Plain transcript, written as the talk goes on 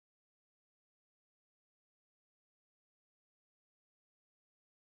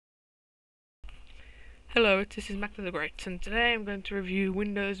Hello, this is Mac the Great, and today I'm going to review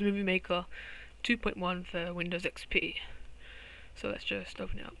Windows Movie Maker 2.1 for Windows XP. So let's just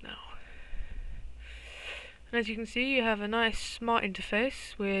open it up now. And as you can see, you have a nice smart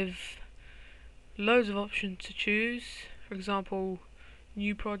interface with loads of options to choose. For example,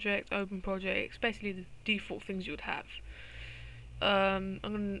 new project, open projects, basically the default things you would have.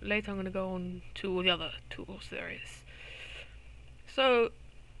 Later I'm going to go on to all the other tools there is. So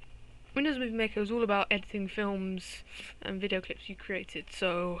Windows Movie Maker is all about editing films and video clips you created,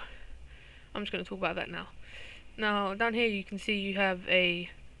 so I'm just going to talk about that now. Now, down here you can see you have a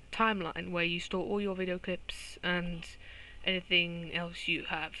timeline where you store all your video clips and anything else you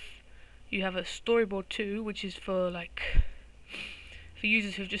have. You have a storyboard too, which is for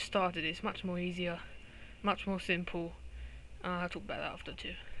users who've just started. It's much more easier, much more simple. I'll talk about that after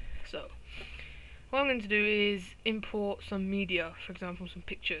too. So, what I'm going to do is import some media, for example some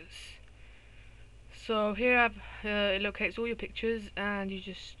pictures. So here it locates all your pictures and you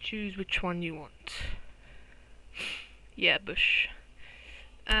just choose which one you want. Yeah, bush.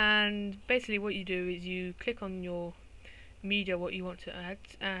 And basically what you do is you click on your media, what you want to add,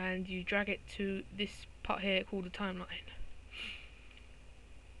 and you drag it to this part here called the timeline.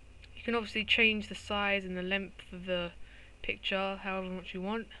 You can obviously change the size and the length of the picture however much you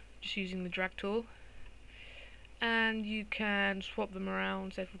want, just using the drag tool. And you can swap them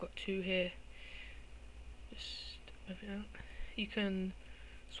around. Say if we've got two here, just move it out. You can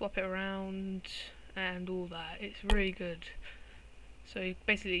swap it around and all that. It's really good. So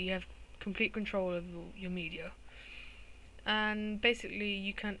basically you have complete control of your media. And basically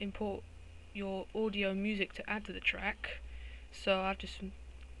you can import your audio music to add to the track. So I've just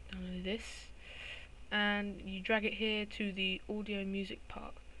done this, and you drag it here to the audio music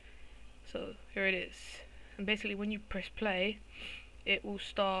part. So here it is. And basically when you press play, it will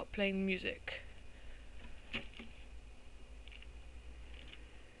start playing music.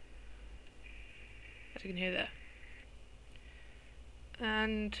 As you can hear there.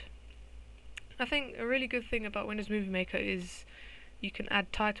 And I think a really good thing about Windows Movie Maker is you can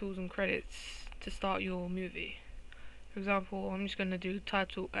add titles and credits to start your movie. For example, I'm just going to do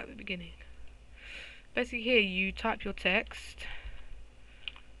title at the beginning. Basically here you type your text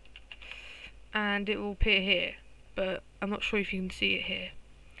and it will appear here, but I'm not sure if you can see it here,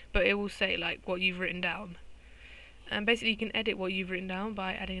 but it will say like what you've written down. And basically you can edit what you've written down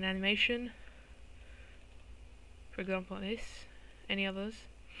by adding an animation, for example like this, any others,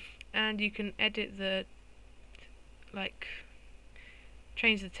 and you can edit the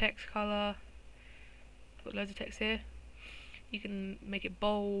change the text color, put loads of text here. You can make it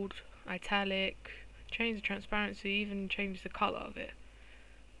bold, italic, change the transparency, even change the color of it.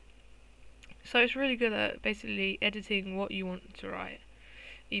 So it's really good at basically editing what you want to write,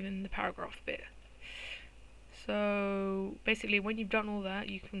 even the paragraph bit. So basically when you've done all that,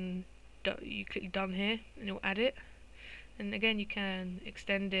 you click done here and it will add it. And again you can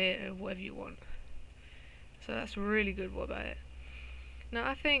extend it or whatever you want. So that's really good about it. Now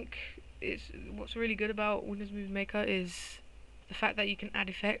I think what's really good about Windows Movie Maker is the fact that you can add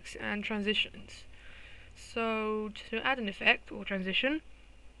effects and transitions. So to add an effect or transition,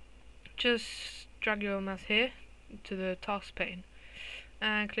 just drag your mouse here to the task pane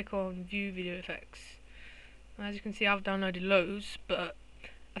and click on view video effects. As you can see, I've downloaded loads, but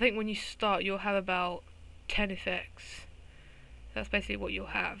I think when you start you'll have about 10 effects. That's basically what you'll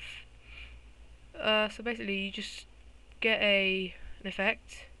have. So basically you just get an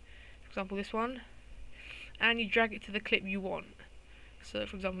effect, for example this one, and you drag it to the clip you want. So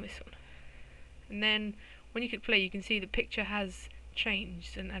for example this one. And then when you click play you can see the picture has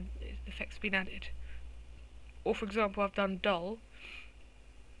changed and effects been added. Or for example I've done dull,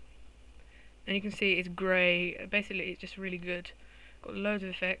 and you can see it's grey. Basically it's just really good. Got loads of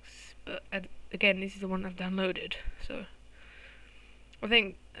effects, but again this is the one I've downloaded. So I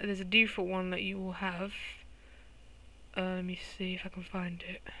think there's a default one that you will have. Let me see if I can find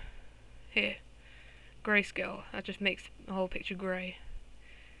it. Here, grayscale. That just makes the whole picture grey.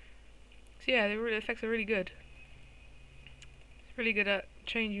 So yeah, the effects are really good. It's really good at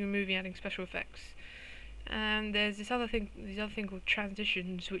changing a movie, adding special effects. And there's this other thing called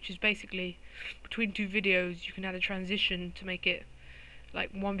transitions, which is basically between two videos you can add a transition to make it like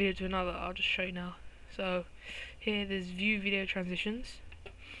one video to another. I'll just show you now. So here there's view video transitions,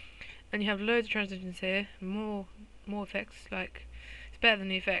 and you have loads of transitions here, more effects. Like it's better than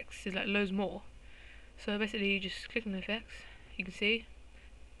the effects, there's like loads more. So basically you just click on the effects, you can see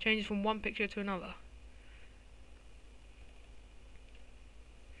changes from one picture to another.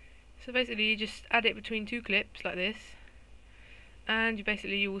 So basically you just add it between two clips like this, and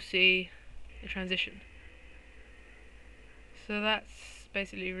you will see the transition. So that's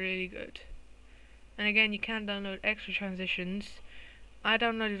basically really good. And again, you can download extra transitions. I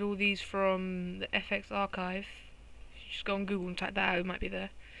downloaded all these from the FX archive. If you just go on Google and type that out, it might be there.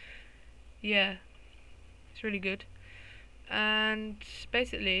 Yeah, it's really good. And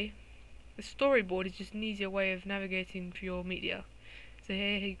basically, the storyboard is just an easier way of navigating through your media. So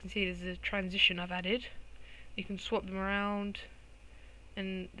here you can see there's a transition I've added. You can swap them around,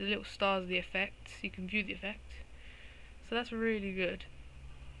 and the little stars are the effects. You can view the effect. So that's really good.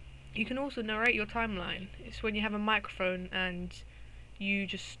 You can also narrate your timeline. It's when you have a microphone and you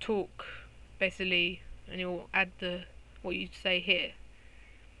just talk, basically, and you'll add what you say here.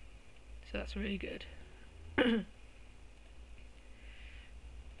 So that's really good.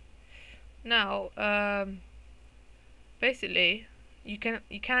 Now, basically, you can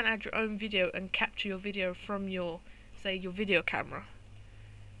add your own video and capture your video from your video camera.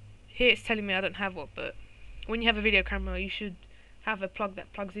 Here it's telling me I don't have one, but when you have a video camera, you should have a plug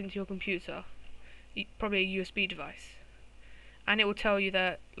that plugs into your computer, probably a USB device, and it will tell you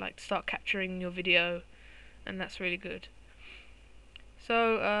that to start capturing your video, and that's really good.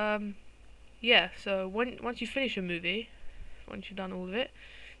 So yeah, so once you finish a movie, once you've done all of it,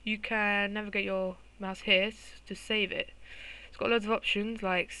 you can navigate your mouse here to save it. It's got loads of options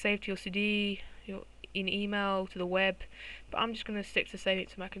like save to your CD, in email, to the web, but I'm just going to stick to saving it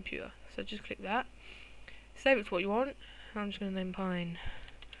to my computer. So just click that, save it to what you want. I'm just going to name mine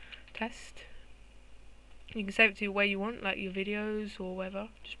test. You can save it to where you want, like your videos or whatever,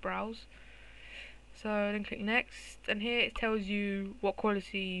 just browse. So then click next, and here it tells you what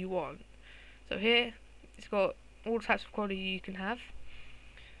quality you want. So here it's got all types of quality you can have.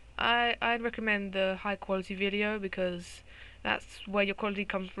 I'd recommend the high quality video because that's where your quality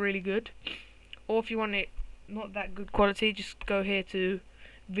comes really good. Or if you want it not that good quality, just go here to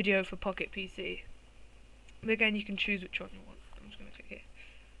video for Pocket PC. But again, you can choose which one you want. I'm just going to click here.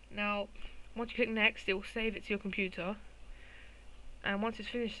 Now, once you click next, it will save it to your computer. And once it's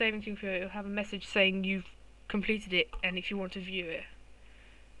finished saving to your computer, it will have a message saying you've completed it and if you want to view it.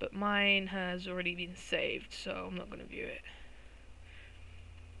 But mine has already been saved, so I'm not going to view it.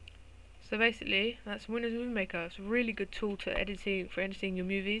 So basically, that's Windows Movie Maker. It's a really good tool for editing your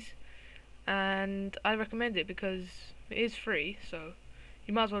movies, and I recommend it because it is free, so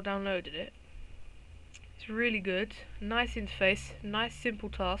you might as well download it. It's really good, nice interface, nice simple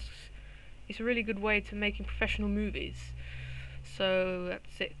tasks. It's a really good way to making professional movies. So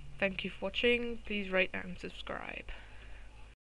that's it. Thank you for watching. Please rate and subscribe.